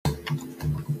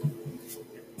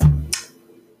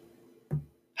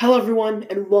Hello everyone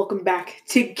and welcome back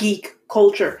to Geek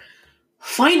Culture.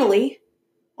 Finally,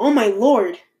 oh my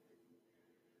lord.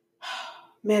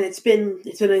 Man, it's been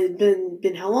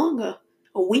how long?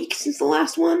 A week since the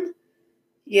last one?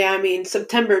 Yeah, I mean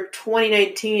September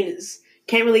 2019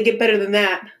 can't really get better than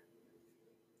that.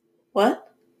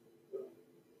 What?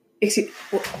 Excuse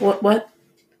what?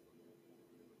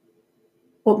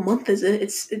 What month is it?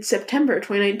 It's September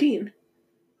 2019.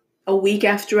 A week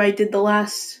after I did the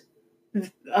last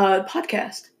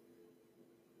podcast.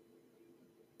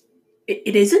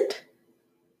 It isn't?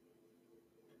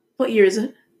 What year is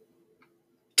it?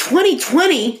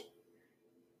 2020?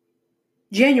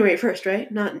 January 1st, right?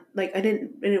 Not like I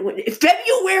didn't it's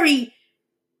February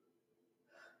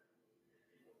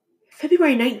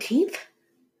 19th?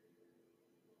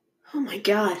 Oh my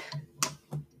god.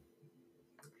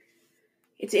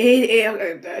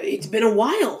 It's been a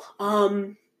while.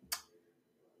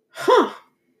 Huh.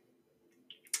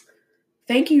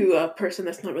 Thank you, person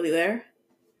that's not really there.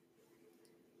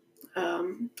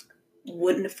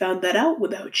 Wouldn't have found that out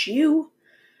without you.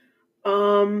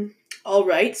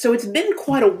 Alright, so it's been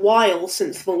quite a while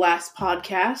since the last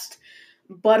podcast,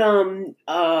 but,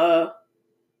 a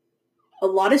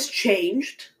lot has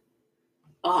changed.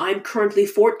 I'm currently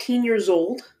 14 years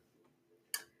old.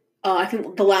 I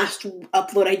think the last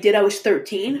upload I did, I was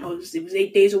 13. It was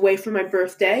 8 days away from my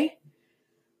birthday.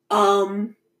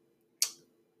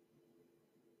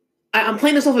 I'm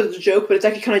playing this off as a joke, but it's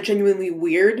actually kind of genuinely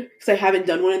weird because I haven't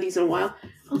done one of these in a while.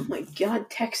 Oh my god,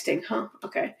 texting, huh?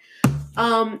 Okay.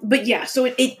 But yeah,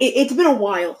 so it's been a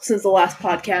while since the last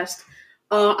podcast.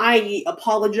 I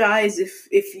apologize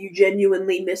if you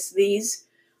genuinely miss these.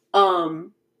 I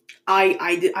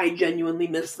genuinely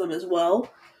miss them as well.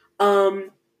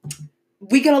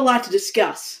 We got a lot to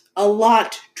discuss. A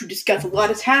lot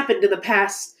has happened in the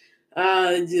past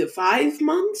 5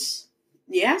 months?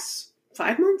 Yes?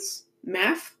 5 months?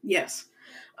 Math? Yes.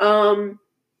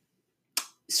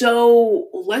 So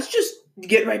let's just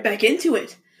get right back into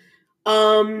it.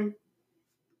 Welcome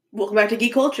back to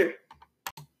Geek Culture.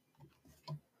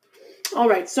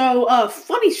 Alright, so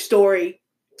funny story.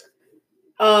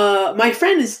 My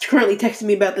friend is currently texting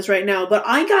me about this right now, but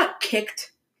I got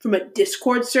kicked from a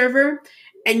Discord server,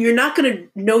 and you're not going to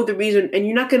know the reason, and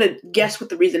you're not going to guess what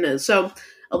the reason is. So,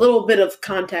 a little bit of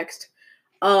context.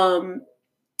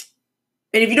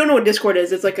 And if you don't know what Discord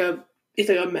is, it's like a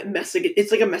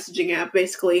messaging app,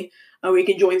 basically, where you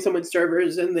can join someone's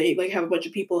servers, and they like have a bunch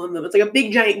of people in them. It's like a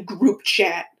big giant group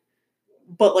chat,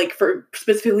 but like for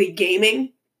specifically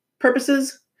gaming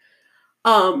purposes.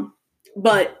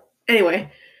 But anyway,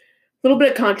 a little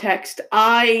bit of context.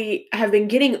 I have been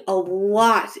getting a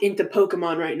lot into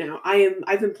Pokemon right now.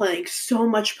 I've been playing so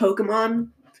much Pokemon.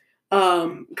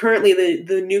 Currently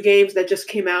the new games that just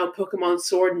came out, Pokemon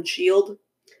Sword and Shield.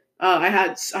 I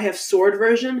have Sword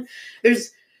version. There's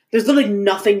literally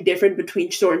nothing different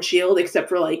between Sword and Shield except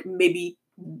for like maybe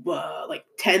like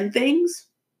 10 things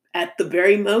at the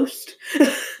very most.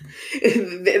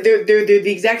 they're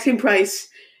the exact same price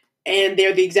and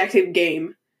they're the exact same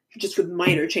game, just with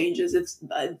minor changes. It's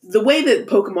the way that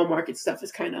Pokemon market stuff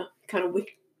is kind of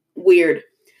weird.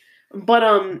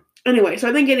 But anyway, so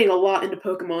I've been getting a lot into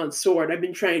Pokemon Sword. I've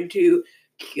been trying to,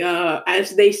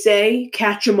 as they say,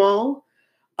 catch them all.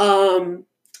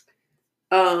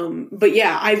 But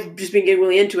yeah, I've just been getting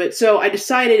really into it. So I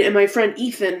decided, and my friend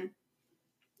Ethan,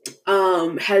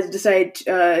 has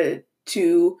decided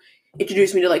to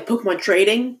introduce me to like Pokemon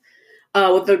trading,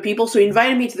 with other people. So he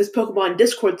invited me to this Pokemon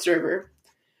Discord server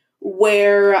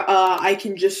where I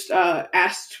can just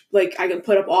ask, like, I can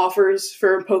put up offers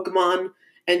for Pokemon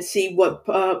and see what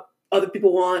other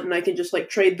people want, and I can just like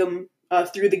trade them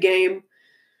through the game.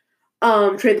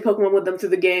 Trade the Pokemon with them through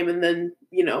the game, and then,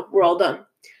 we're all done.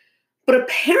 But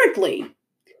apparently,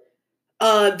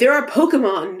 there are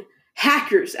Pokemon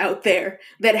hackers out there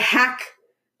that hack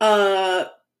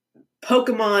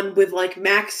Pokemon with like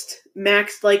maxed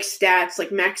like stats, like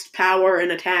maxed power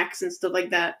and attacks and stuff like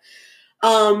that.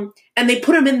 And they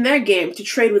put them in their game to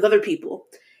trade with other people.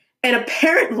 And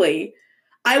apparently,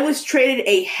 I was traded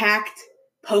a hacked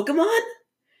Pokemon,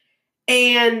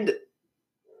 and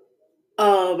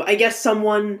I guess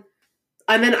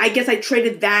I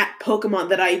traded that Pokemon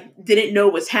that I didn't know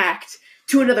was hacked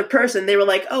to another person. They were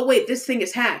like, "Oh wait, this thing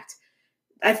is hacked.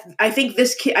 I think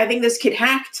this kid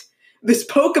hacked this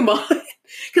Pokemon."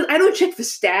 Because I don't check the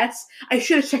stats. I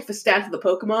should have checked the stats of the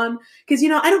Pokemon. Because,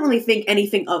 I don't really think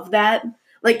anything of that.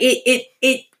 Like,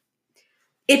 it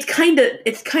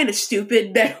it's kind of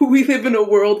stupid that we live in a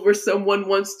world where someone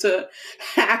wants to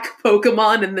hack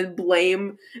Pokemon and then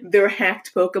blame their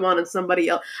hacked Pokemon on somebody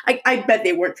else. I bet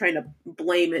they weren't trying to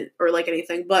blame it or like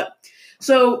anything, but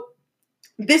so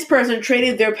this person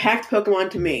traded their hacked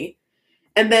Pokemon to me,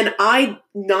 and then I,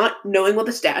 not knowing what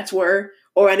the stats were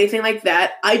or anything like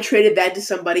that, I traded that to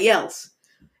somebody else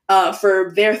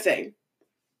for their thing.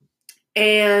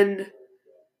 And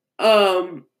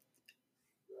um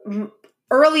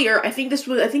earlier, I think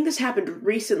this happened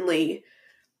recently.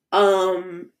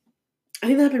 I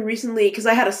think that happened recently because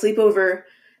I had a sleepover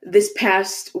this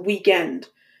past weekend.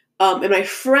 And my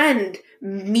friend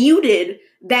muted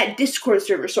that Discord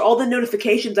server, so all the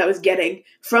notifications I was getting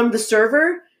from the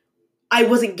server, I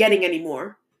wasn't getting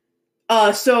anymore.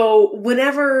 So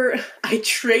whenever I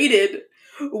traded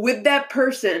with that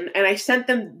person and I sent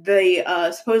them the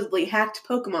supposedly hacked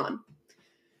Pokemon,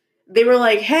 they were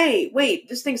like, "Hey, wait,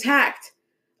 this thing's hacked.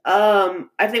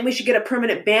 I think we should get a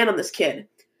permanent ban on this kid."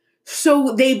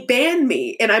 So they banned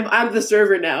me, and I'm out of the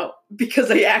server now because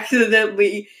I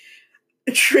accidentally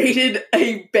traded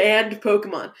a banned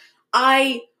Pokemon.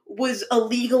 I was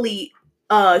illegally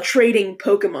trading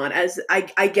Pokemon, as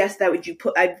I guess that would you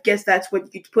put. I guess that's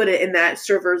what you'd put it in that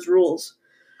server's rules.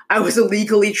 I was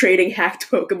illegally trading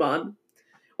hacked Pokemon,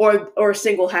 or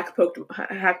single hack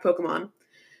Pokemon.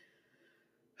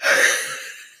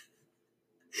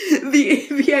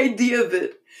 The idea of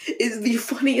it is the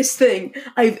funniest thing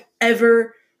I've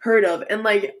ever heard of, and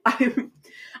like I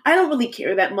don't really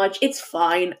care that much. It's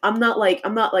fine. I'm not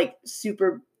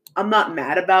super. I'm not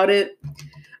mad about it,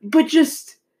 but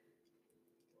just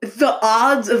the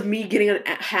odds of me getting a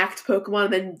hacked Pokemon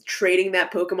and then trading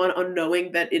that Pokemon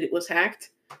unknowing that it was hacked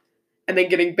and then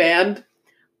getting banned,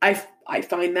 I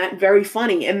find that very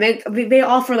funny. And they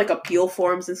offer like appeal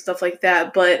forms and stuff like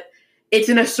that, but it's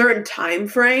in a certain time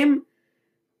frame.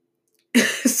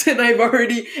 And I've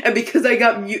already, and because I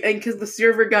got mute, and because the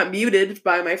server got muted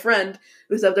by my friend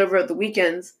who slept over at the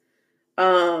weekends,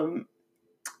 I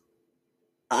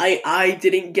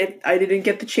didn't get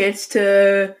the chance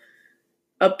to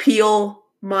appeal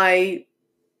my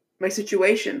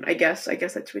situation. I guess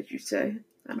that's what you say.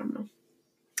 I don't know,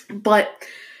 but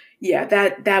yeah,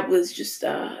 that was just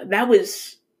that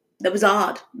was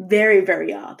odd, very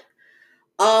very odd.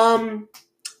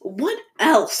 What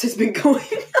else has been going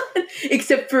on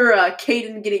except for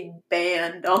Caden getting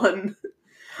banned on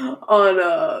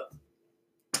a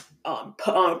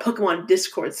Pokemon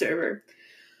Discord server?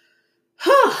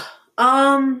 Huh.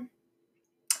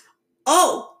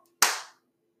 Oh,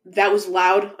 that was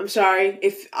loud. I'm sorry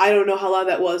if I don't know how loud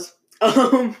that was.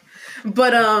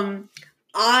 But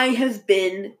I have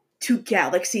been to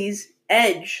Galaxy's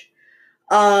Edge.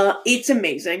 It's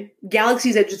amazing.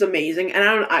 Galaxy's Edge is amazing,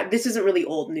 and this isn't really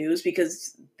old news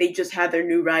because they just had their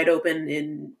new ride open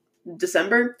in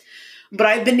December. But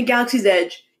I've been to Galaxy's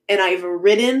Edge, and I've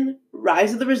ridden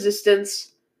Rise of the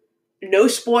Resistance. No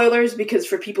spoilers, because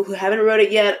for people who haven't rode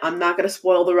it yet, I'm not going to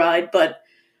spoil the ride, but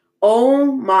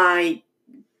oh my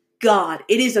god,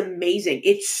 it is amazing.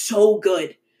 It's so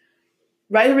good.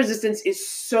 Rise of the Resistance is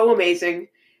so amazing.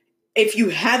 If you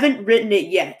haven't ridden it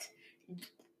yet,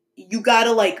 you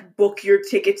gotta like book your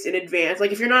tickets in advance.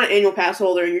 Like if you're not an annual pass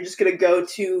holder and you're just gonna go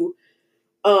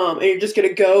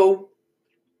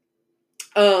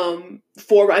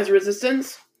for Rise of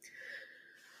Resistance.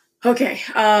 Okay,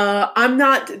 I'm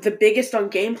not the biggest on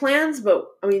game plans, but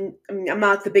I mean I'm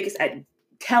not the biggest at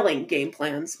telling game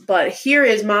plans. But here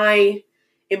is my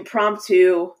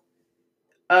impromptu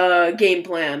game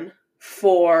plan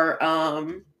for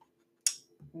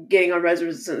getting on Rise of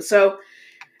Resistance. So.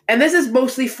 And this is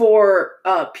mostly for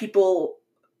people.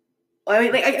 I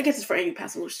mean, like, I guess it's for annual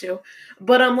pass holders too.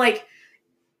 But I'm like,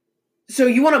 so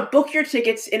you want to book your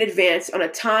tickets in advance on a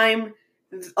time,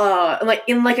 like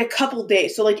in like a couple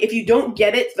days. So like, if you don't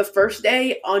get it the first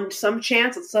day, on some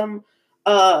chance,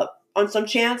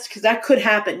 because that could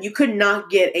happen. You could not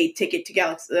get a ticket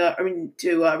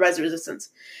to Rise of Resistance,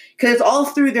 because it's all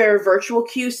through their virtual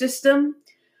queue system,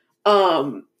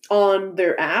 on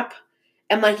their app.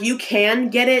 And, like, you can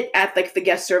get it at, like, the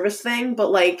guest service thing,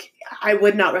 but, like, I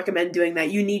would not recommend doing that.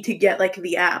 You need to get, like,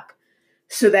 the app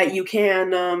so that you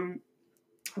can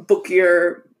book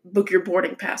your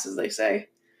boarding pass, as they say.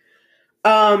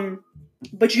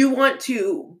 But you want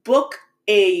to book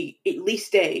at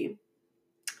least a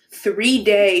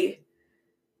 3-day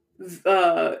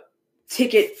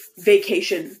ticket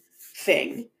vacation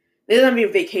thing. It doesn't have to be a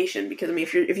vacation because, I mean,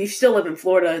 if you still live in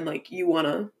Florida and, like, you want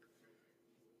to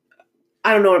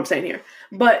I don't know what I'm saying here,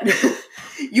 but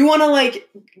you want to like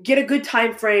get a good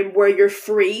time frame where you're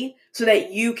free so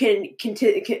that you can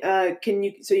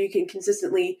so you can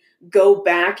consistently go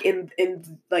back in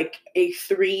like a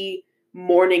 3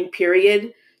 morning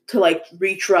period to like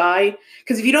retry,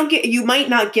 because if you don't get, you might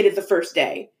not get it the first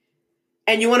day,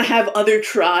 and you want to have other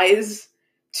tries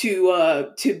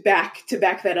to back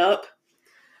that up.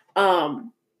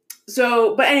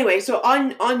 So but anyway, so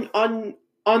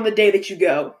on the day that you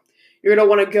go, you're gonna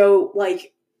want to go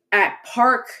like at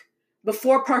park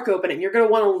before park opening. You're gonna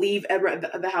want to leave at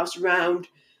the house around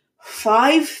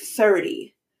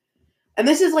 5:30, and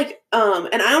this is like and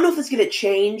I don't know if it's gonna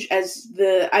change as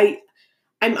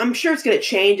I'm sure it's gonna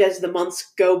change as the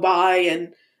months go by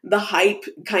and the hype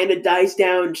kind of dies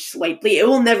down slightly. It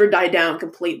will never die down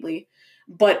completely,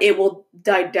 but it will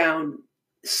die down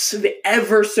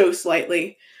ever so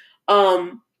slightly.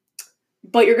 Um,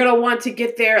 but you're gonna want to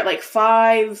get there at like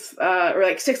 5 or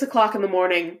like 6 o'clock in the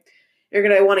morning. You're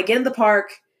gonna want to get in the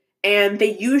park, and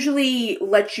they usually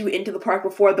let you into the park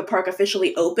before the park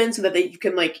officially opens, so that you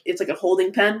can like it's like a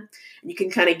holding pen, and you can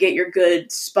kind of get your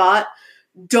good spot.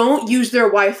 Don't use their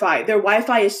Wi-Fi. Their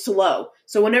Wi-Fi is slow,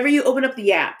 so whenever you open up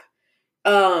the app,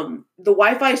 the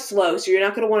Wi-Fi is slow, so you're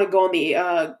not gonna want to go on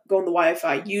the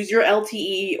Wi-Fi. Use your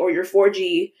LTE or your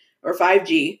 4G or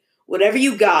 5G, whatever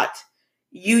you got.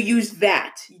 You use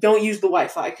that. Don't use the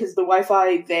Wi-Fi, because the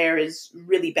Wi-Fi there is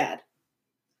really bad.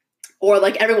 Or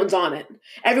like everyone's on it.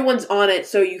 Everyone's on it,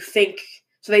 so they think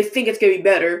it's gonna be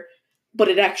better, but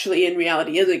it actually in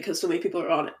reality isn't, because so many people are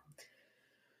on it.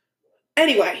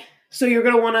 Anyway, so you're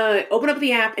gonna want to open up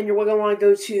the app, and you're gonna want to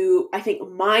go to, I think,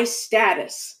 My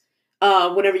Status.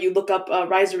 Whenever you look up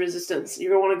Rise of Resistance,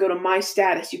 you're gonna want to go to My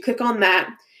Status. You click on that,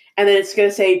 and then it's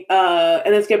gonna say, and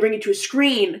then it's gonna bring you to a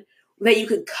screen that you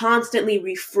can constantly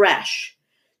refresh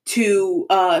to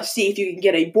see if you can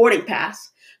get a boarding pass.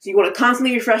 So you want to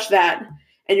constantly refresh that,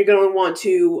 and you're going to want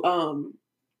to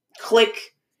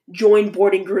click join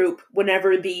boarding group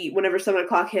whenever 7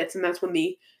 o'clock hits, and that's when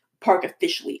the park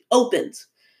officially opens.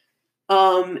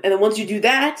 And then once you do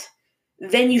that,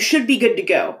 then you should be good to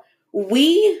go.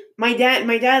 My dad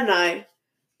and I,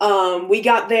 we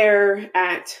got there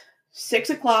at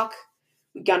 6 o'clock.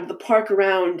 We got to the park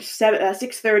around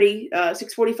 6:30,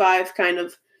 6:45, kind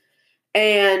of.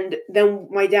 And then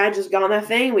my dad just got on that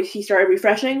thing. He started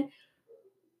refreshing.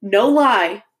 No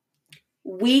lie,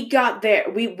 we got there.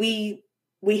 We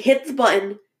hit the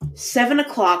button 7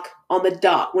 o'clock on the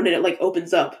dot when it like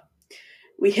opens up.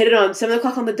 We hit it on 7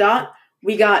 o'clock on the dot.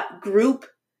 We got group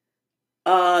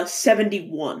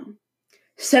 71.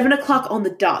 7 o'clock on the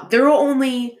dot. There were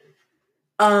only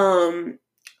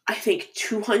I think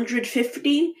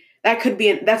 250. That's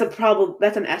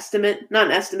an estimate, not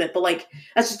an estimate, but like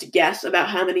that's just a guess about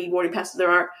how many boarding passes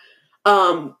there are.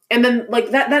 And then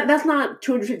like that's not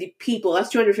 250 people, that's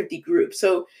 250 groups.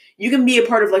 So you can be a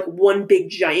part of like one big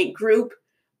giant group.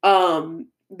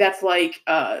 That's like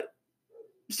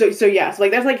so yeah, so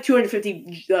like that's like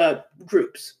 250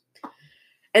 groups.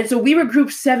 And so we were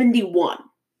group 71.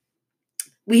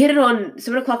 We hit it on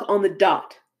 7 o'clock on the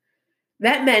dot.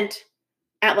 That meant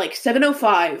at like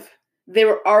 7:05, they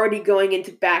were already going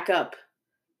into backup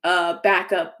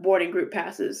boarding group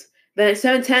passes. Then at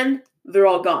 7:10, they're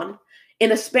all gone.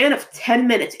 In a span of 10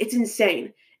 minutes, it's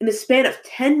insane. In the span of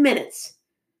 10 minutes,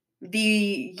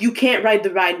 you can't ride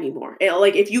the ride anymore.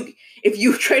 Like if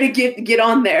you try to get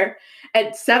on there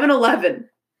at 7-Eleven,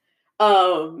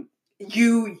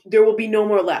 there will be no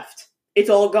more left.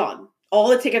 It's all gone. All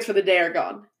the tickets for the day are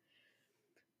gone.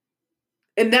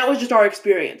 And that was just our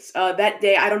experience. That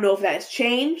day, I don't know if that has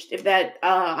changed. If that,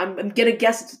 I'm gonna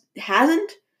guess it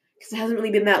hasn't, because it hasn't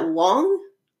really been that long.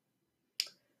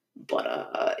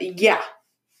 But yeah,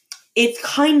 it's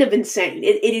kind of insane.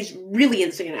 It is really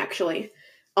insane, actually,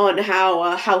 on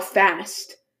how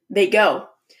fast they go.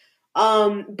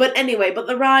 But anyway,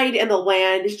 the ride and the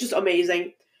land is just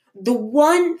amazing. The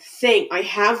one thing I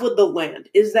have with the land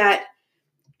is that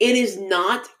it is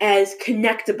not as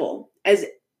connectable as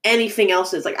anything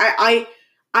else is. Like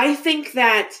I think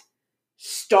that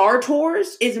Star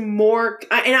Tours is more,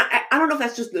 and I don't know if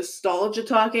that's just nostalgia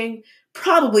talking.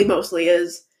 Probably mostly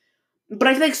is, but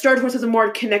I feel like Star Tours has a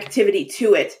more connectivity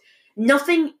to it.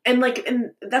 Nothing,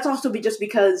 and that's also just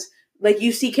because like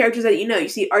you see characters that you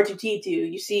see R2-D2,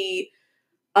 you see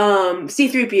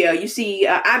C-3PO, you see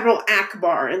Admiral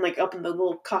Akbar, and like up in the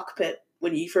little cockpit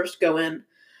when you first go in.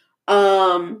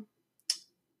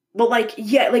 But like,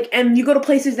 yeah, like, and you go to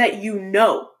places that you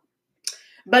know.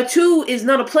 Batuu is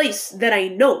not a place that I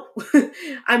know.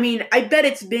 I mean, I bet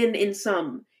it's been in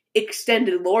some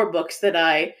extended lore books that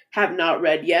I have not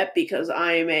read yet, because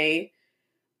I am a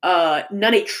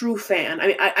not a true fan. I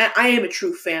mean, I am a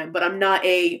true fan, but I'm not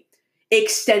a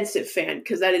extensive fan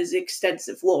because that is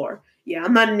extensive lore. Yeah,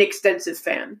 I'm not an extensive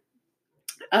fan.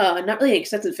 Not really an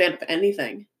extensive fan of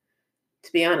anything,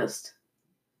 to be honest.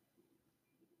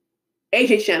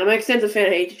 HHN. I'm an extensive fan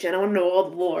of HHN. I want to know all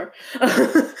the lore.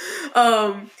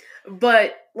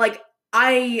 But like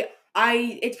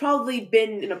it's probably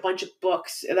been in a bunch of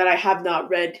books that I have not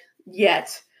read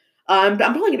yet. I'm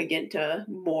probably gonna get into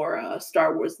more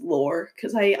Star Wars lore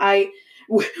because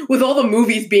with all the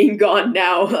movies being gone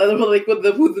now, like with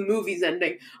the movies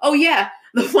ending. Oh yeah,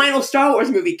 the final Star Wars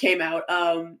movie came out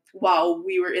while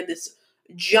we were in this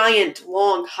giant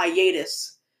long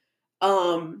hiatus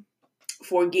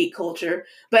for geek culture.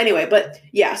 But anyway,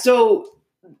 so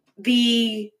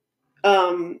the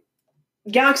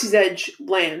Galaxy's Edge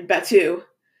land, Batuu,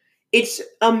 it's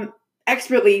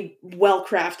expertly well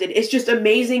crafted. It's just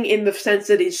amazing in the sense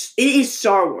that it is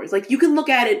Star Wars. Like you can look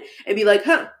at it and be like,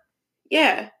 huh,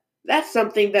 yeah, that's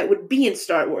something that would be in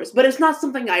Star Wars, but it's not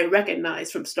something I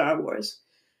recognize from Star Wars.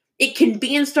 It can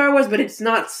be in Star Wars, but it's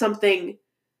not something.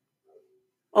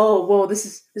 Oh, whoa!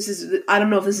 This is. I don't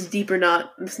know if this is deep or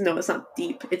not. No, it's not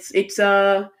deep. It's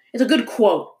a good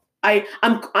quote. I'm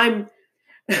I'm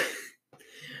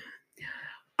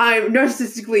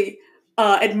narcissistically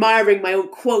admiring my own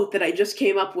quote that I just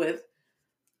came up with.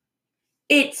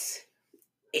 It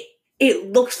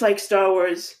looks like Star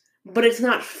Wars, but it's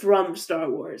not from Star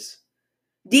Wars.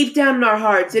 Deep down in our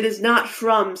hearts, it is not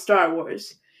from Star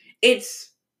Wars.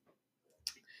 It's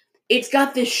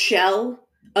got this shell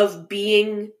of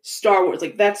being Star Wars.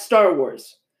 Like, that's Star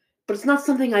Wars. But it's not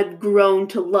something I've grown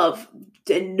to love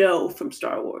and know from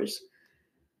Star Wars.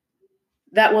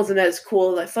 That wasn't as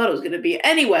cool as I thought it was going to be.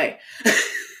 Anyway,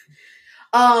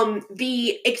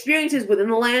 the experiences within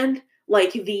the land,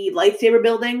 like the lightsaber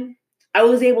building, I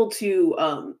was able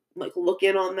to look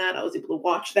in on that. I was able to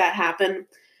watch that happen.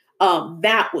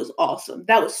 That was awesome.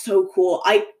 That was so cool.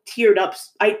 I teared up.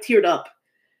 I teared up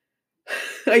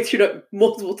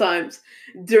multiple times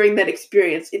during that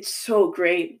experience. It's so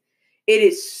great. It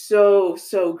is so,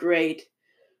 so great.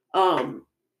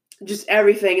 Just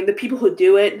everything. And the people who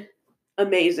do it,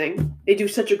 amazing. They do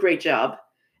such a great job.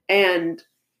 And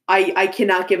I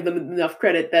cannot give them enough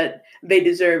credit that they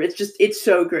deserve. It's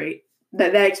so great.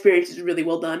 That experience is really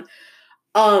well done.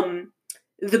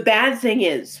 The bad thing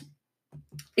is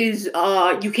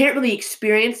you can't really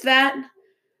experience that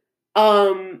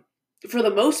for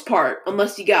the most part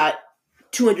unless you got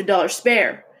 $200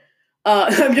 spare.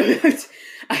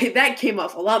 That came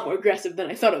off a lot more aggressive than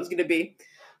I thought it was going to be.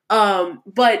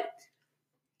 But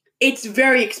it's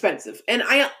very expensive, and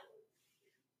I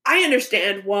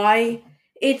understand why.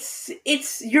 It's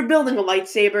you're building a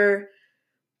lightsaber,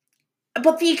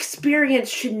 but the experience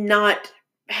should not.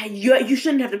 You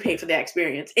shouldn't have to pay for the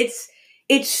experience. It's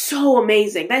so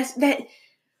amazing. That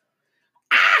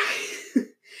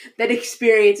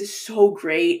experience is so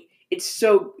great. It's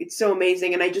so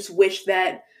amazing, and I just wish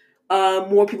that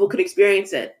more people could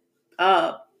experience it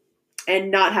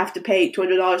and not have to pay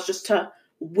 $200 just to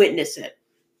witness it.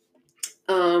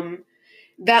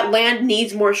 That land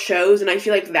needs more shows, and I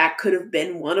feel like that could have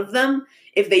been one of them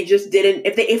if they just didn't.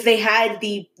 If they had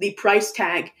the price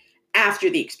tag after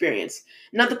the experience,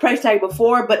 not the price tag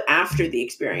before, but after the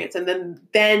experience, and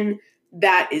then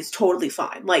that is totally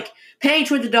fine. Like paying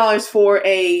 $200 for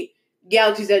a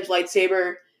Galaxy's Edge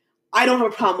lightsaber, I don't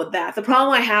have a problem with that. The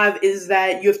problem I have is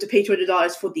that you have to pay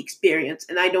 $200 for the experience,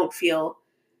 and I don't feel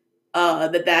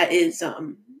that is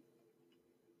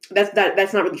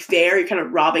that's not really fair. You're kind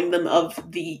of robbing them of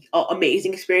the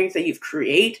amazing experience that you've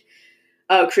created.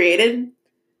 But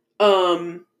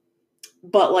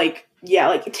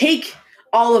take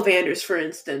Ollivanders for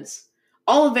instance.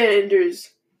 Ollivanders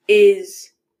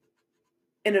is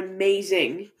an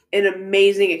amazing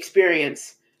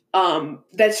experience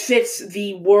that fits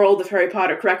the world of Harry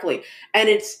Potter correctly, and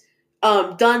it's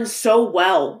done so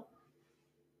well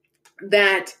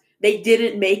that they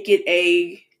didn't make it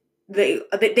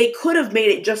they could have made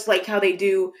it just like how they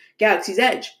do Galaxy's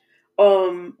Edge,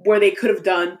 where they could have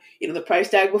done, the price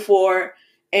tag before,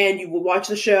 and you will watch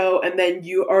the show, and then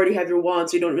you already have your wand,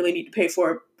 so you don't really need to pay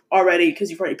for it already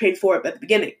because you've already paid for it at the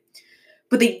beginning.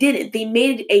 But they didn't. They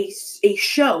made a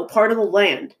show part of the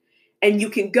land, and you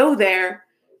can go there,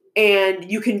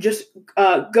 and you can just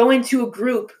go into a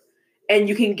group, and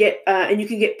you can get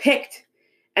picked.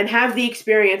 And have the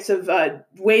experience of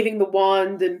waving the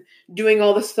wand and doing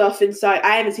all the stuff inside.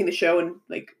 I haven't seen the show in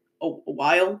a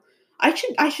while. I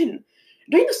should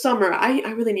during the summer. I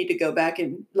really need to go back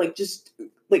and just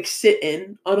sit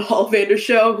in on a Ollivander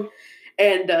show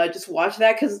and just watch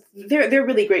that because they're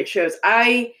really great shows.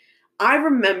 I I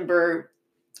remember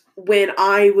when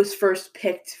I was first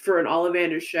picked for an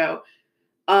Ollivanders show,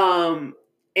 and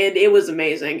it was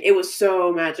amazing. It was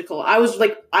so magical. I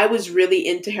was really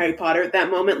into Harry Potter at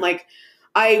that moment. Like,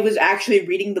 I was actually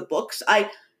reading the books.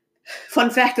 Fun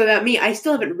fact about me, I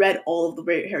still haven't read all of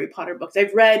the Harry Potter books.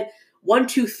 I've read 1,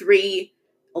 2, 3,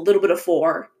 a little bit of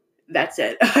 4. That's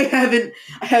it. I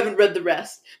haven't read the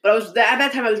rest. But at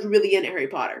that time I was really into Harry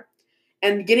Potter.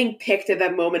 And getting picked at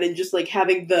that moment and just like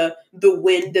having the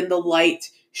wind and the light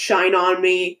shine on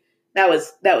me, that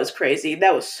was crazy.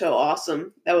 That was so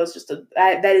awesome. That was just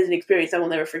that is an experience I will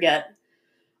never forget.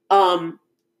 But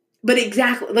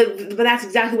that's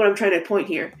exactly what I'm trying to point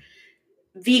here.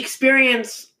 The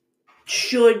experience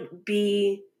should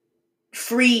be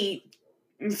free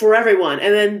for everyone,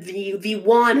 and then the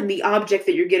wand and the object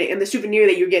that you're getting and the souvenir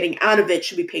that you're getting out of it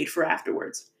should be paid for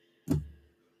afterwards.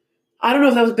 I don't know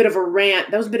if that was a bit of a rant.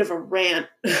 That was a bit of a rant.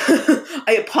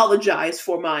 I apologize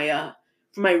for my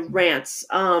rants,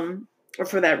 or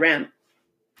for that rant.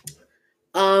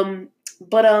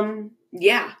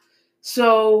 Yeah.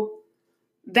 So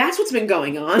that's what's been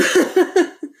going on.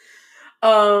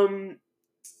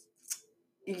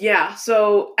 Yeah,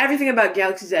 so everything about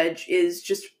Galaxy's Edge is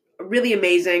just really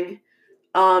amazing.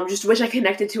 Just wish I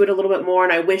connected to it a little bit more,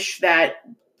 and I wish that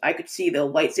I could see the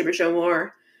lightsaber show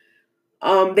more.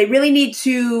 They really need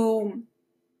to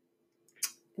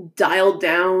dial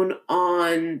down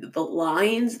on the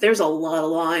lines. There's a lot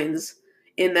of lines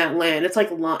in that land. It's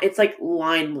like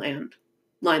line land.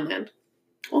 Line land.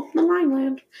 Oh, the line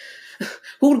land.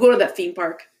 Who would go to that theme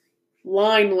park?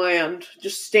 Line land.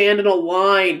 Just stand in a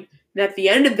line. And at the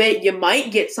end of it, you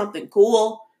might get something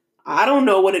cool. I don't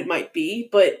know what it might be,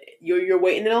 but you're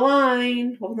waiting in a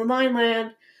line. Welcome to Line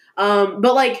Land.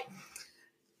 But like,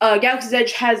 Galaxy's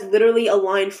Edge has literally a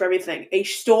line for everything. A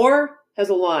store has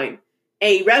a line.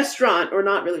 A restaurant, or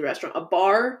not really restaurant, a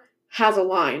bar has a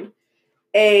line.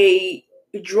 A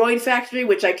droid factory,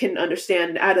 which I can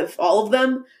understand out of all of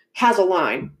them, has a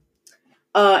line.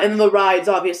 And the rides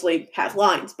obviously have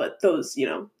lines, but those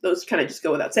kind of just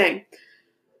go without saying.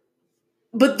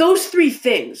 But those 3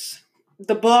 things,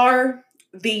 the bar,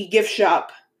 the gift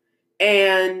shop,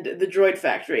 and the droid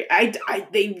factory,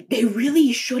 they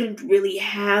really shouldn't really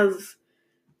have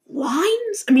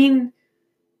lines. I mean,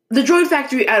 the droid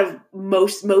factory, out of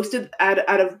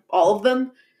out of all of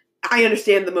them, I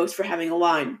understand the most for having a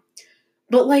line.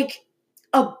 But like,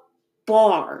 a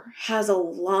bar has a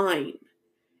line,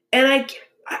 and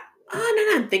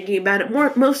I'm thinking about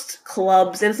it. Most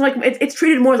clubs, and it's like it's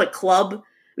treated more as a club.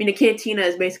 I mean, a cantina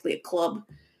is basically a club.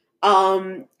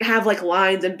 Have like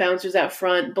lines and bouncers out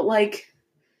front, but like,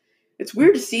 it's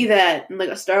weird to see that in like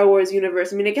a Star Wars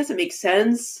universe. I mean, I guess it makes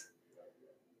sense.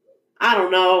 I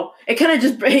don't know. It kind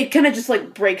of just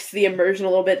like breaks the immersion a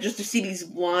little bit just to see these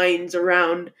lines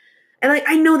around. And like,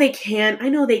 I know they can't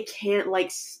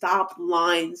like stop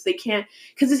lines. They can't,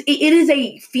 because it is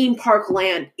a theme park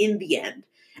land in the end.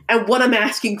 And what I'm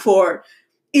asking for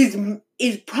is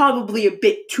probably a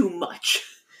bit too much.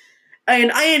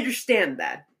 And I understand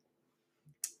that.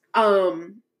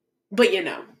 But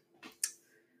yeah,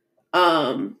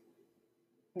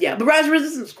 but Rise of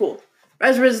Resistance is cool.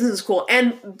 Rise of Resistance is cool.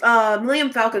 And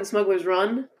Millennium Falcon Smuggler's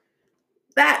Run,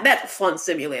 that's a fun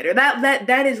simulator.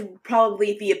 That is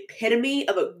probably the epitome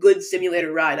of a good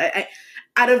simulator ride. I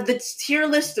out of the tier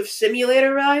list of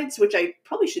simulator rides, which I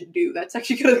probably should do, that's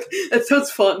actually that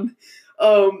sounds fun.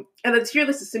 And the tier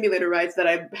list of simulator rides that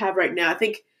I have right now, I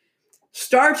think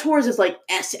Star Tours is like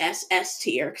SSS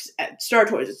tier. Star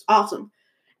Tours is awesome.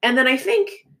 And then I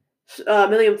think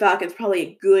Millennium Falcon is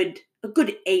probably a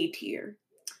good A tier.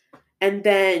 And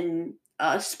then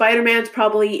Spider-Man's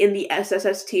probably in the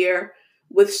SSS tier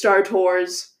with Star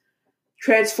Tours.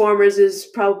 Transformers is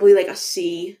probably like a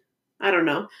C. I don't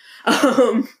know.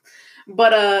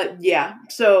 Yeah.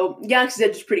 So Galaxy's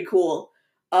Edge is pretty cool.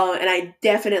 And I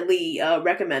definitely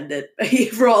recommend it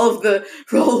for all of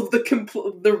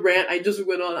the rant I just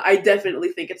went on. I definitely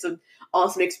think it's an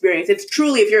awesome experience. It's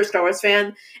truly, if you're a Star Wars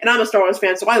fan, and I'm a Star Wars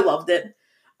fan, so I loved it.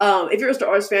 If you're a Star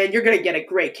Wars fan, you're gonna get a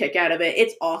great kick out of it.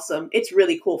 It's awesome. It's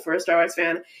really cool for a Star Wars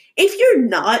fan. If you're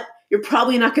not, you're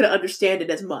probably not gonna understand it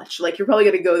as much. Like, you're probably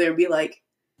gonna go there and be like,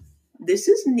 "This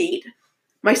is neat."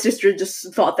 My sister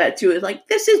just thought that too. It's like,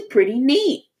 this is pretty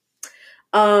neat.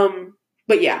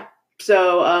 But yeah.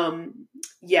 So,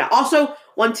 yeah. Also,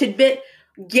 one tidbit,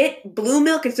 get blue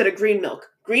milk instead of green milk.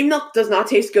 Green milk does not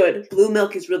taste good. Blue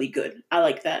milk is really good. I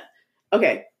like that.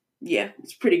 Okay. Yeah,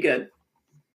 it's pretty good.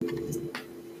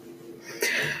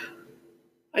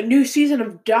 A new season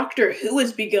of Doctor Who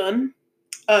has begun.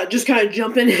 Just kind of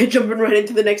jumping right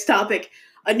into the next topic.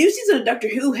 A new season of Doctor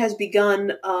Who has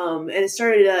begun, and it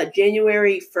started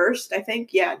January 1st, I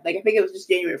think. Yeah, I think it was just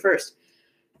January 1st.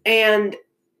 And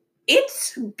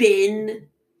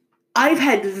I've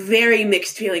had very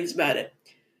mixed feelings about it.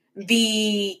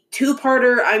 The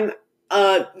two-parter,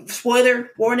 spoiler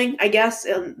warning, I guess,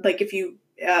 if you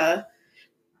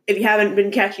haven't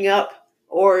been catching up,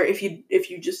 or if you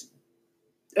just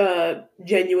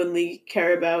genuinely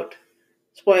care about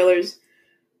spoilers.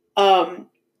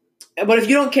 But if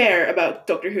you don't care about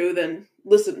Doctor Who, then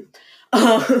listen.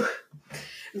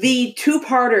 The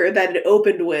two-parter that it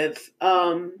opened with,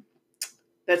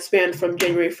 that spanned from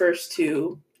January 1st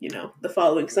to, the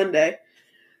following Sunday,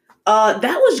 that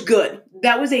was good.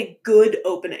 That was a good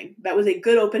opening.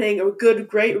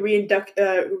 Great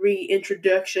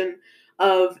reintroduction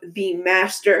of the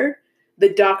Master,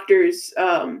 the Doctor's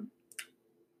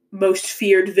most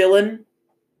feared villain.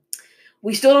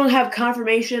 We still don't have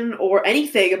confirmation or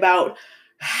anything about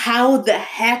how the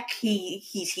heck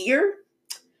he's here.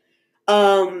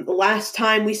 The last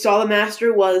time we saw the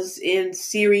Master was in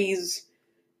Series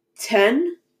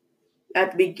 10,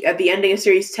 at the ending of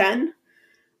Series 10,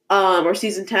 or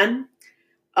Season 10,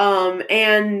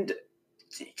 and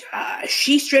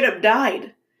she straight up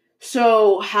died.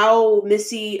 So how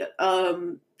Missy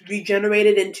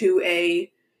regenerated into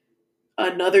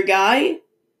another guy,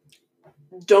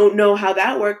 don't know how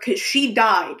that worked, because she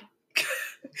died.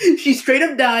 She straight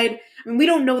up died. I mean, we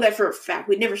don't know that for a fact.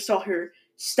 We never saw her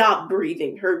stop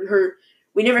breathing.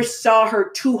 We never saw her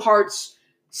two hearts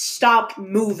stop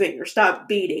moving or stop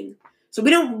beating. So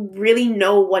we don't really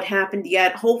know what happened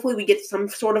yet. Hopefully we get some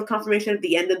sort of confirmation at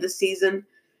the end of the season.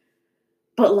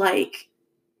 But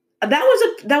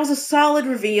that was a solid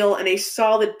reveal and a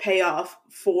solid payoff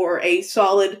for a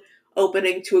solid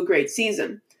opening to a great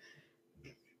season.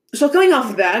 So coming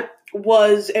off of that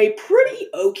was a pretty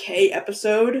okay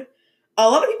episode. A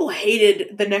lot of people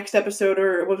hated the next episode,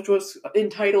 which was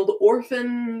entitled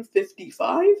Orphan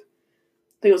 55. I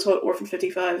think it was called Orphan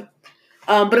 55.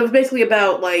 But it was basically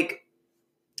about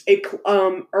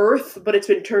Earth, but it's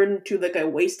been turned to a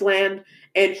wasteland,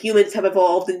 and humans have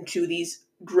evolved into these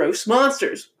gross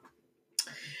monsters.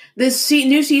 This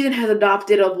new season has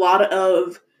adopted a lot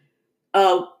of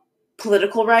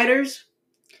political writers,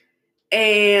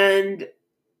 and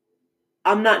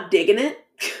I'm not digging it.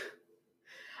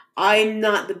 I'm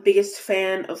not the biggest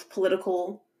fan of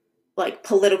political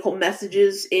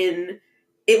messages in,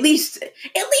 at least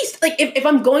if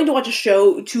I'm going to watch a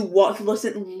show to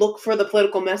look for the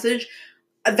political message,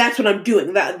 that's what I'm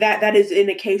doing. That is in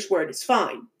a case where it is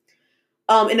fine.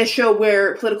 In a show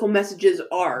where political messages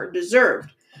are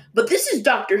deserved. But this is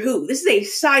Doctor Who. This is a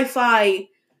sci-fi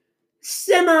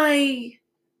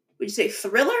would you say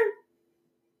thriller?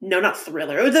 No, not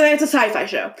thriller. It's a sci-fi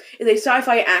show. It's a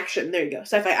sci-fi action. There you go.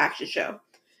 Sci-fi action show.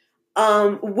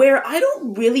 Where I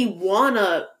don't really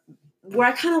where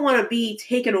I kind of want to be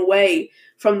taken away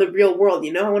from the real world,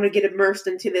 I want to get immersed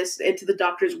into the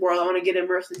Doctor's world. I want to get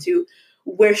immersed into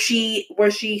where she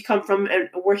comes from,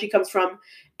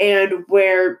 and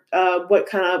where what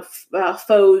kind of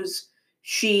foes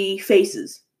she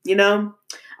faces.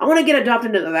 I want to get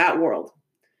adopted into that world,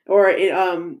 or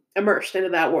immersed into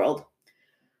that world.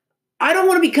 I don't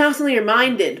want to be constantly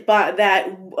reminded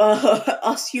that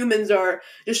us humans are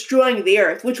destroying the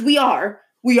Earth, which we are.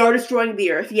 We are destroying the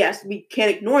Earth. Yes, we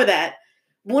can't ignore that.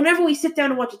 But whenever we sit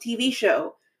down and watch a TV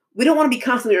show, we don't want to be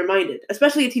constantly reminded,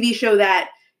 especially a TV show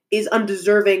that is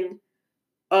undeserving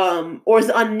or is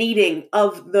unneeding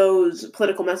of those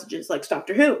political messages, like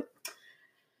Doctor Who.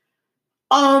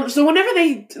 So whenever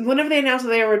they announced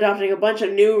that they were adopting a bunch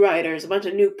of new writers, a bunch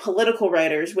of new political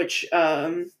writers, which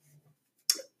I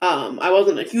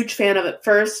wasn't a huge fan of at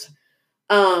first,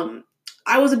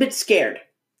 I was a bit scared.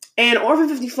 And Orphan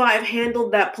 55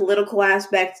 handled that political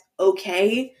aspect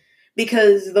okay,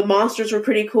 because the monsters were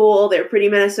pretty cool, they were pretty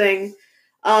menacing.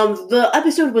 The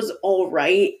episode was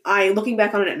alright. Looking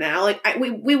back on it now,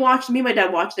 we watched, me and my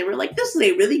dad watched it, and we were like, this is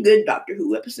a really good Doctor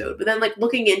Who episode. But then,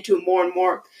 looking into it more and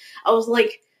more, I was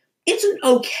like, it's an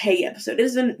okay episode. It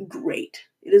isn't great.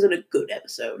 It isn't a good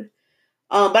episode.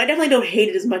 But I definitely don't hate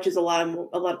it as much as a lot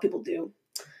of people do.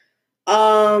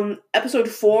 Episode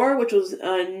 4, which was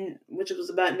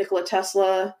about Nikola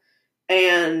Tesla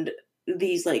and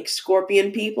these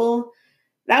scorpion people,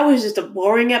 that was just a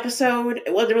boring episode.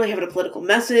 It wasn't really having a political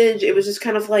message. It was just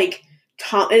kind of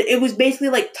it was basically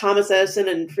like Thomas Edison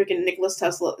and freaking Nikola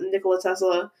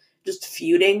Tesla just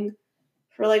feuding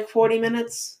for 40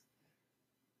 minutes.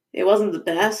 It wasn't the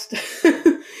best.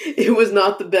 It was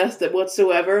not the best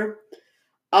whatsoever.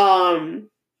 I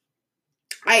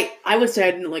would say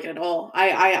I didn't like it at all.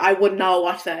 I would not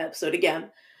watch that episode again.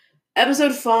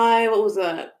 Episode 5, what was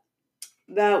that?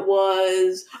 That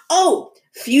was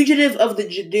Fugitive of the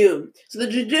Judoon. So the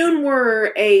Judoon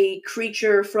were a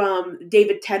creature from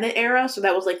David Tennant era, so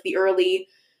that was like the early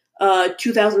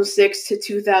 2006 to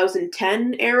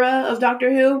 2010 era of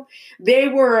Doctor Who. They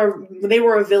were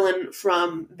a villain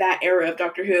from that era of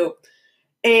Doctor Who.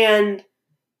 And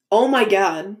oh my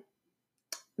god,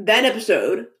 that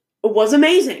episode was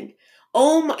amazing.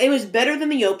 It was better than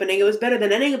the opening. It was better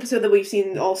than any episode that we've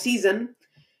seen all season.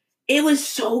 It was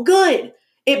so good.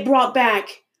 It brought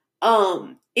back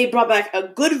a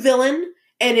good villain,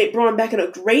 and it brought him back in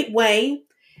a great way.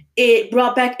 It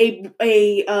brought back it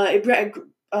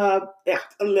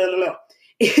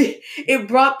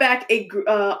brought back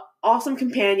a awesome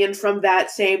companion from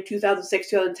that same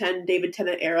 2006-2010 David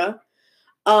Tennant era,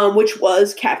 which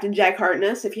was Captain Jack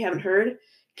Harkness. If you haven't heard,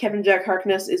 Captain Jack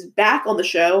Harkness is back on the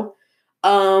show.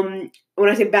 When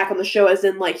I say back on the show, as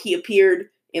in like he appeared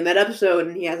in that episode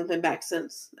and he hasn't been back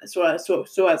since. So as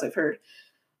I've heard.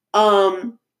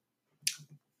 But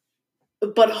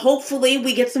hopefully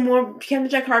we get some more Captain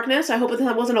Jack Harkness. I hope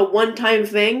that wasn't a one-time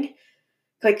thing.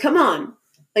 Like, come on.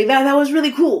 Like, that was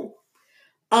really cool.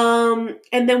 And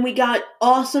then we got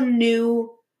awesome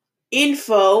new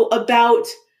info about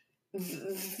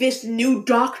this new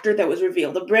doctor that was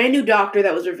revealed. A brand new doctor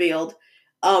that was revealed.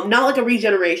 Not like a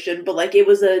regeneration, but like it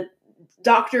was a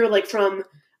doctor like from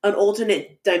an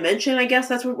alternate dimension, I guess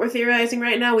that's what we're theorizing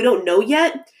right now. We don't know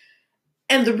yet.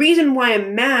 And the reason why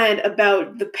I'm mad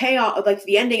about the payoff, like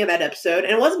the ending of that episode,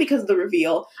 and it wasn't because of the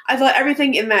reveal. I thought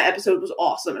everything in that episode was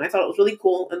awesome, and I thought it was really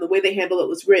cool, and the way they handled it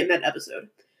was great in that episode.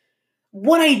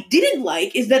 What I didn't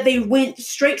like is that they went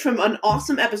straight from an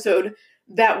awesome episode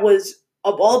that was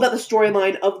all about the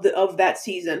storyline of that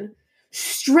season,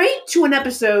 straight to an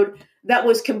episode that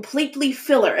was completely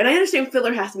filler. And I understand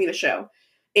filler has to be the show.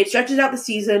 It stretches out the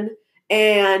season,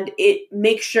 and it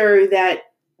makes sure that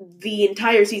the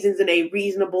entire season's in a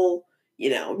reasonable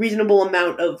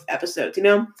amount of episodes,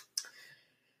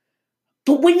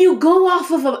 But when you go off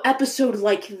of an episode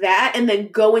like that and then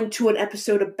go into an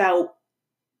episode about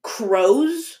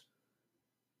crows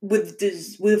with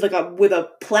a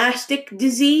plastic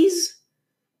disease,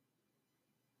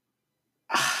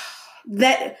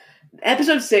 that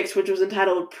episode 6, which was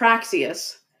entitled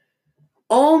Praxeus,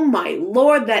 oh my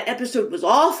lord, that episode was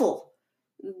awful.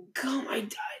 God, I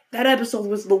died. That episode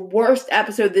was the worst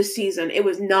episode this season. It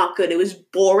was not good. It was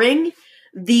boring.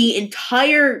 The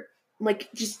entire,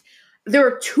 there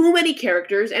are too many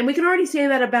characters, and we can already say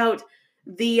that about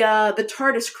the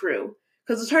TARDIS crew.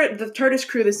 Because the TARDIS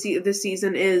crew this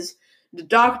season is the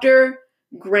Doctor,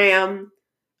 Graham,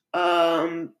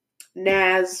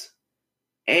 Naz,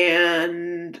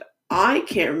 and I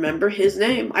can't remember his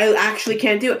name. I actually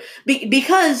can't do it.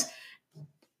 Because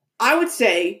I would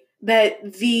say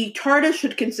that the TARDIS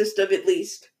should consist of at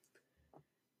least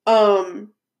the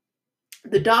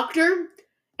Doctor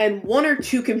and 1 or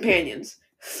 2 companions.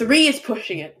 3 is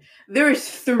pushing it. There is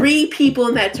 3 people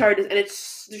in that TARDIS, and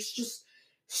it's just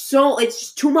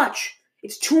too much.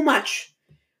 It's too much.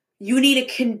 You need a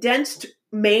condensed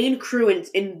main crew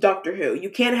in Doctor Who. You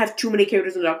can't have too many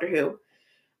characters in Doctor Who.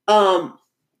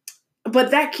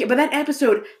 But that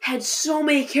episode had so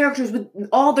many characters with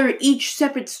all their each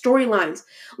separate storylines.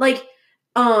 Like,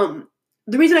 the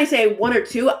reason I say 1 or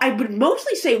 2, I would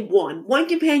mostly say 1. 1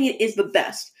 companion is the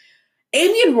best.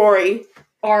 Amy and Rory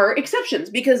are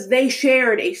exceptions because they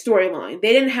shared a storyline.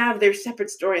 They didn't have their separate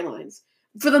storylines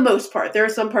for the most part. There are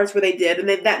some parts where they did, and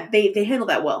they handled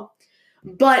that well.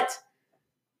 But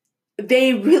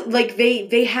they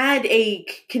had a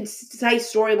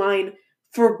concise storyline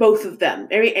for both of them.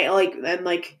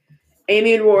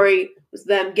 Amy and Rory was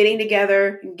them getting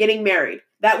together and getting married.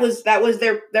 That was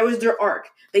their arc.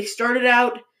 They started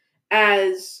out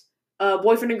as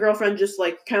boyfriend and girlfriend, just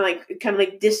kind of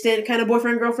like distant kind of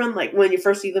boyfriend and girlfriend, like when you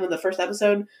first see them in the first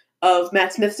episode of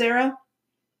Matt Smith's era.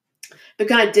 They're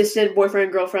kind of distant boyfriend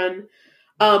and girlfriend.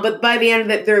 But by the end of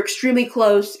it, they're extremely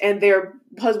close and they're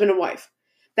husband and wife.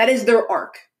 That is their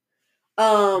arc.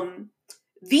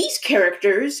 These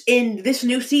characters in this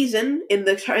new season in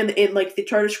the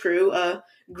TARDIS crew,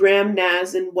 Graham,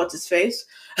 Naz, and what's his face,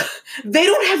 they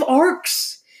don't have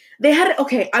arcs.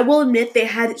 I will admit they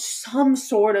had some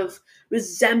sort of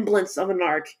resemblance of an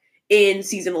arc in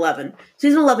season 11.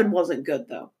 Season 11 wasn't good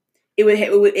though.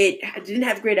 It didn't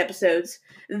have great episodes.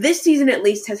 This season at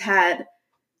least has had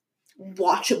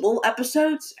watchable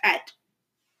episodes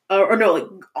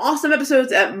awesome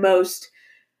episodes at most,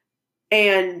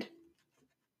 and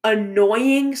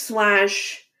annoying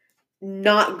 /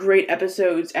 not great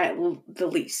episodes at the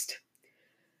least.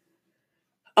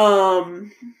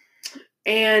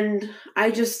 And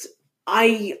I just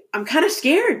I'm kind of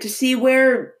scared to see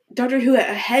where Doctor Who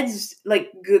heads,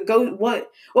 like, go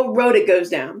what road it goes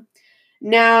down.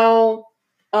 Now,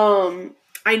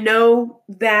 I know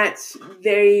that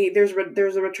there's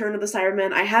a return of the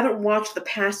Cybermen. I haven't watched the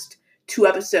past 2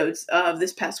 episodes of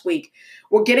this past week.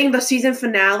 We're getting the season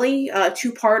finale,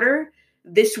 2-parter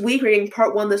this week. We're getting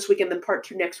part 1 this week and then part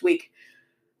 2 next week.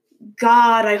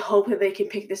 God, I hope that they can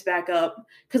pick this back up,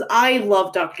 because I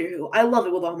love Doctor Who. I love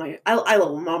it with all my I love it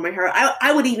with all my heart.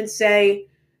 I would even say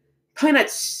probably not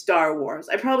Star Wars.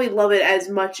 I probably love it as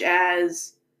much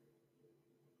as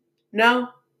no.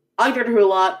 I like Doctor Who a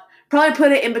lot. Probably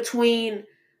put it in between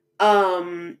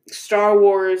Star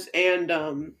Wars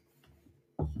and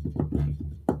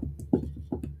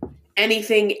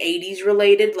anything 80s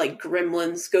related, like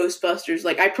Gremlins, Ghostbusters.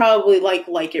 Like, I probably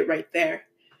like it right there.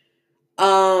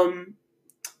 I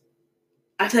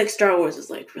feel like Star Wars is,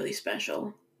 like, really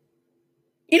special.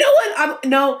 You know what?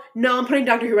 I'm putting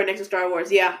Doctor Who right next to Star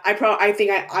Wars. Yeah, I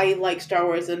think I like Star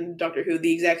Wars and Doctor Who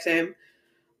the exact same.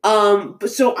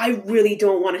 But so I really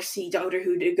don't want to see Doctor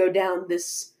Who to go down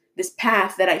this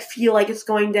path that I feel like it's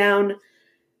going down.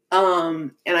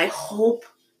 And I hope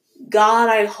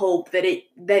that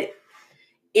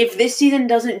if this season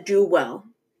doesn't do well,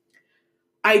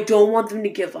 I don't want them to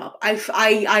give up.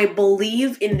 I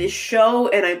believe in this show,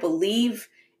 and I believe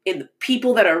in the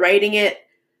people that are writing it.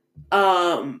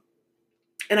 And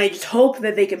I just hope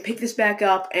that they can pick this back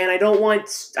up. And I don't want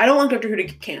Doctor Who to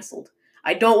get canceled.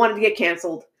 I don't want it to get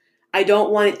canceled. I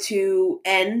don't want it to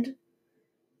end.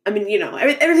 I mean,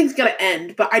 everything's gonna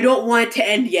end, but I don't want it to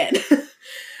end yet.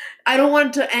 I don't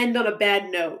want it to end on a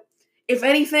bad note. If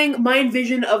anything, my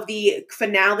vision of the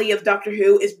finale of Doctor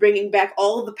Who is bringing back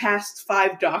all of the past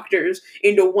 5 Doctors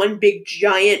into one big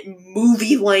giant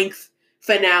movie-length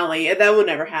finale. And that will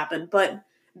never happen, but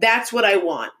that's what I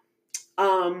want.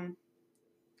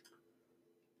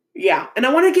 Yeah, and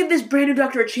I want to give this brand new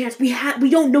Doctor a chance. We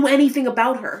don't know anything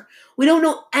about her. We don't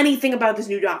know anything about this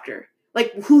new Doctor.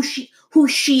 Like, who she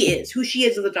is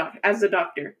as the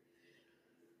Doctor.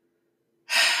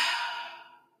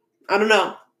 I don't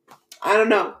know.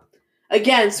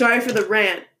 Again, sorry for the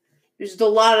rant. There's just a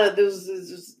lot of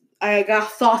I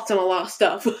got thoughts on a lot of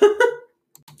stuff.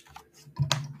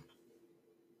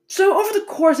 So over the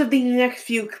course of the next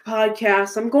few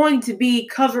podcasts, I'm going to be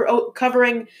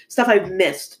covering stuff I've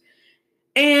missed.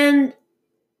 And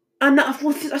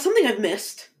something I've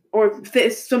missed, or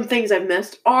some things I've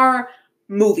missed, are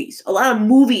movies. A lot of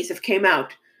movies have came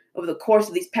out over the course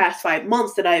of these past 5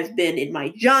 months that I've been in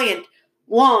my giant,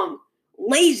 long,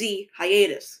 lazy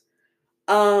hiatus.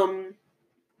 A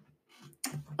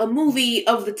movie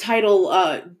of the title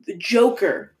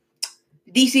Joker,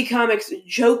 DC Comics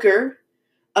Joker,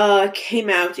 came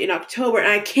out in October, and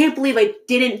I can't believe I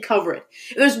didn't cover it.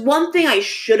 If there's one thing I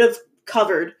should have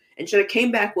covered and should have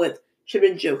came back with, should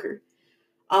have been Joker.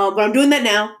 But I'm doing that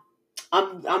now.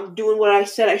 I'm doing what I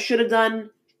said I should have done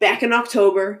back in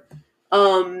October.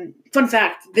 Fun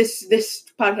fact: this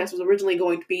podcast was originally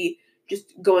going to be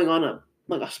just going on a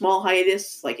small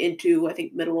hiatus, like into I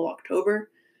think middle of October.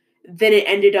 Then it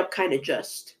ended up kind of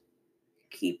just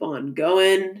keep on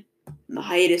going. And the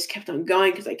hiatus kept on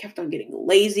going because I kept on getting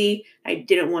lazy. I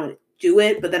didn't want to do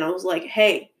it, but then I was like,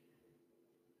 hey,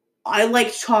 I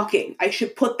like talking. I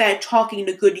should put that talking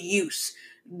to good use.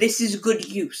 This is good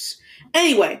use.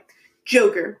 Anyway,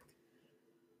 Joker.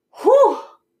 Whew!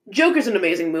 Joker's an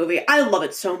amazing movie. I love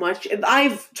it so much. And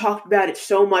I've talked about it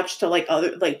so much to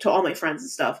to all my friends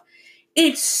and stuff.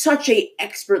 It's such a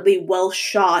expertly well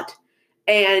shot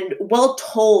and well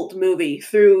told movie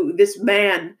through this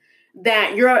man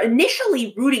that you're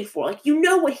initially rooting for. Like, you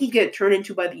know what he's going to turn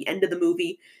into by the end of the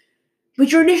movie, but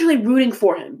you're initially rooting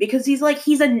for him because he's a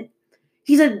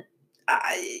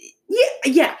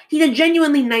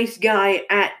genuinely nice guy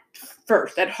at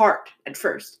heart.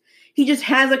 He just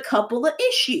has a couple of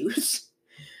issues.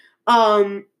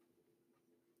 And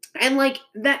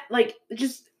that right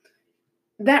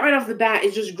off the bat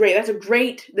is just great. That's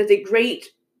a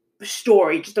great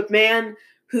story. Just a man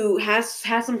who has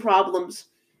some problems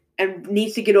and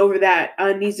needs to get over that.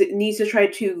 Needs to try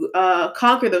to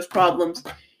conquer those problems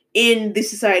in the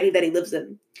society that he lives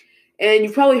in. And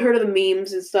you've probably heard of the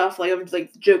memes and stuff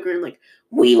like Joker and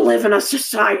we live in a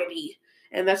society,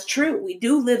 and that's true. We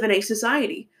do live in a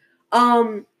society.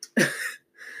 But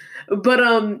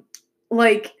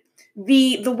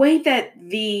the way that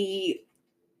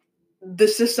the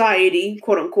society,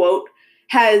 quote unquote,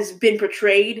 has been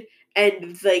portrayed,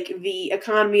 and the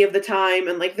economy of the time,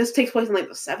 and this takes place in the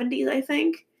 70s, I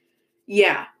think.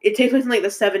 Yeah, it takes place in the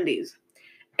 70s.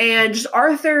 And just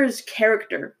Arthur's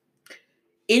character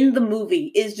in the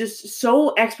movie is just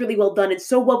so expertly well done. It's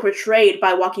so well portrayed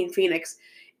by Joaquin Phoenix.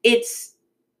 It's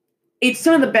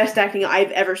some of the best acting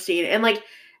I've ever seen.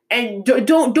 And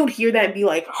don't hear that and be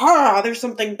like, there's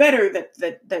something better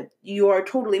that you are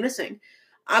totally missing.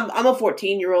 I'm a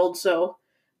 14-year-old, so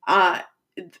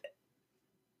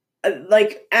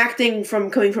like acting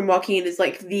coming from Joaquin is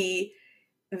like the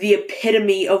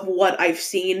epitome of what I've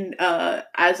seen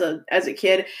as a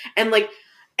kid, and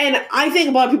I think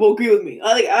a lot of people agree with me.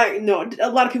 I know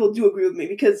a lot of people do agree with me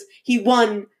because he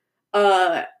won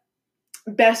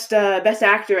best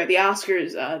actor at the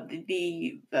Oscars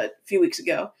a few weeks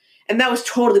ago, and that was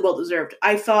totally well deserved.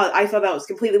 I thought that was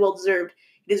completely well deserved.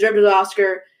 He deserved his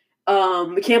Oscar.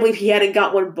 I can't believe he hadn't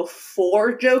got one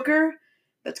before Joker.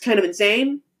 That's kind of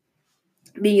insane,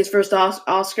 being his first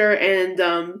Oscar, and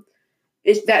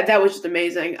that was just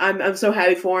amazing. I'm so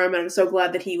happy for him, and I'm so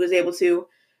glad that he was able to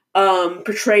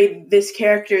portray this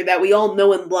character that we all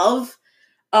know and love.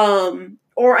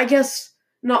 Or I guess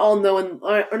not all know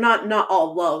or not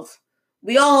all love.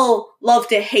 We all love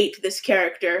to hate this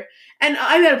character, and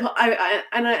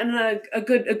a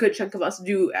good chunk of us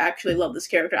do actually love this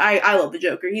character. I love the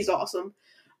Joker. He's awesome.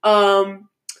 But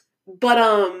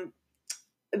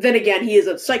then again, he is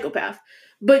a psychopath.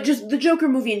 But just the Joker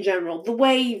movie in general, the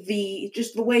way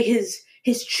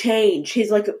his change,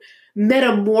 his like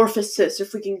metamorphosis,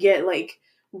 if we can get like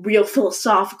real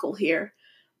philosophical here,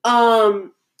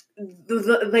 the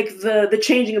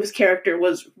changing of his character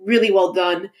was really well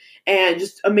done and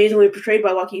just amazingly portrayed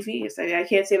by Joaquin Phoenix. I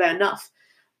can't say that enough.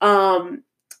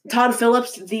 Todd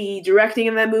Phillips, the directing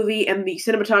in that movie and the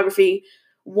cinematography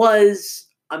was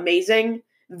amazing.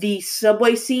 The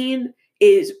subway scene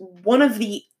is one of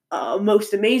the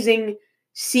most amazing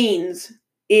scenes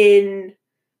in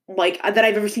that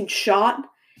I've ever seen shot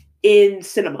in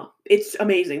cinema. It's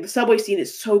amazing. The subway scene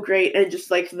is so great, and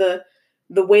just like the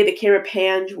way the camera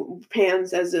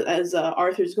pans as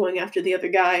Arthur's going after the other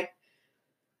guy.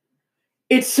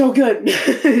 It's so good.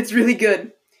 It's really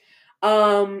good.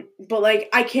 But like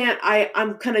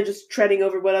I'm kind of just treading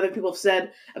over what other people have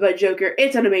said about Joker.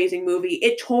 It's an amazing movie.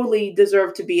 It totally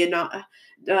deserved to be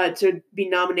to be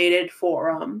nominated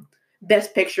for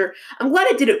Best Picture. I'm glad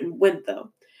it didn't win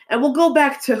though. And we'll go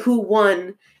back to who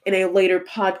won in a later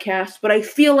podcast, but I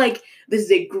feel like this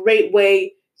is a great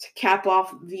way to cap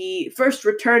off the first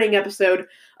returning episode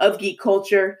of Geek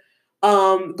Culture.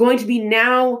 Going to be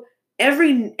now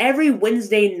every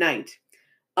Wednesday night.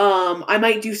 I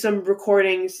might do some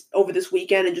recordings over this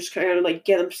weekend and just kind of like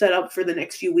get them set up for the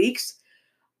next few weeks.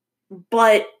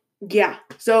 But yeah,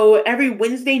 so every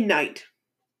Wednesday night,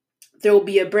 there will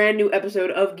be a brand new episode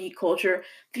of Geek Culture.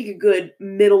 I think a good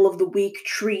middle of the week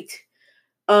treat,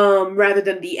 rather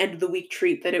than the end of the week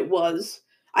treat that it was.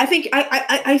 I think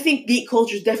Geek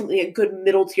Culture is definitely a good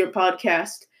middle tier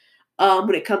podcast,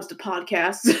 when it comes to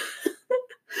podcasts.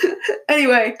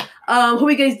 Anyway, hope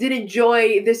you guys did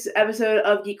enjoy this episode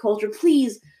of Geek Culture.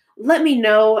 Please let me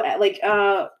know, let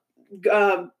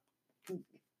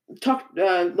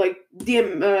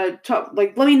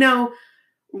me know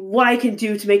what I can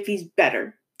do to make these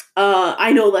better.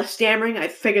 I know less stammering. I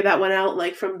figured that one out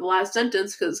like from the last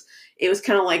sentence because it was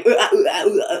kind of like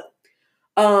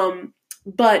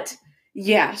but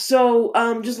yeah, so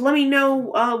just let me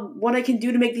know what I can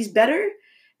do to make these better.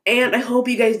 And I hope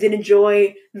you guys did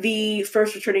enjoy the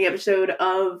first returning episode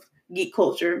of Geek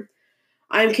Culture.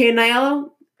 I'm Kaden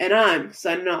Aiello, and I'm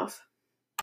signing off.